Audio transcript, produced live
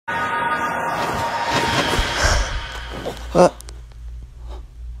What?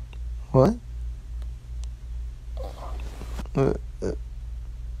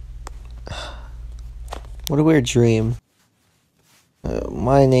 What a weird dream.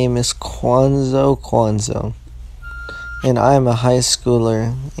 My name is quanzoow, and I'm a high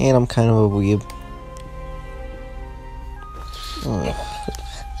schooler, and I'm kind of a weeb.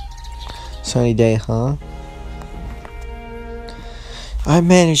 Sunny day, huh? I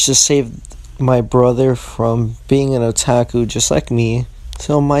managed to save my brother from being an otaku just like me,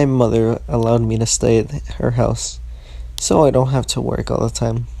 so my mother allowed me to stay at her house, so I don't have to work all the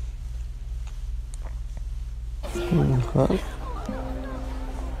time. Huh?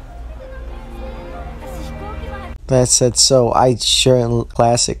 That said, so I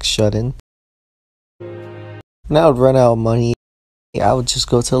classic shut-in. When I would run out of money, I would just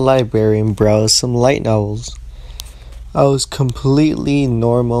go to the library and browse some light novels. I was completely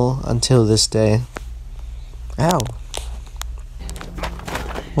normal until this day. Ow.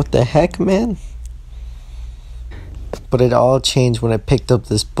 What the heck, man? But it all changed when I picked up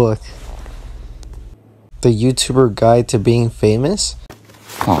this book. The YouTuber Guide to Being Famous?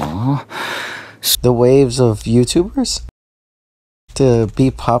 Aww. The waves of YouTubers? To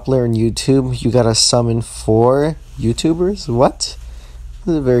be popular on YouTube, you gotta summon 4 YouTubers? What? This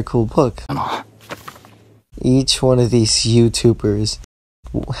is a very cool book. Each one of these YouTubers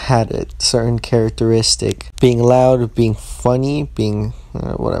had a certain characteristic. Being loud, being funny, being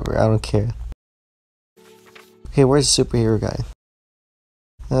whatever, I don't care. Okay, where's the superhero guy?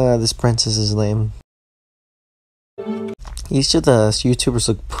 This princess is lame. Each of the YouTubers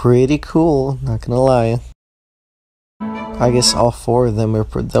look pretty cool, not gonna lie. I guess all 4 of them are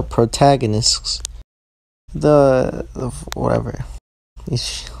the protagonists. The whatever.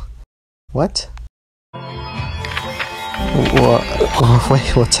 What?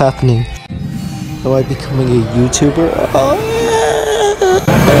 Wait, what's happening? Am I becoming a YouTuber? Oh.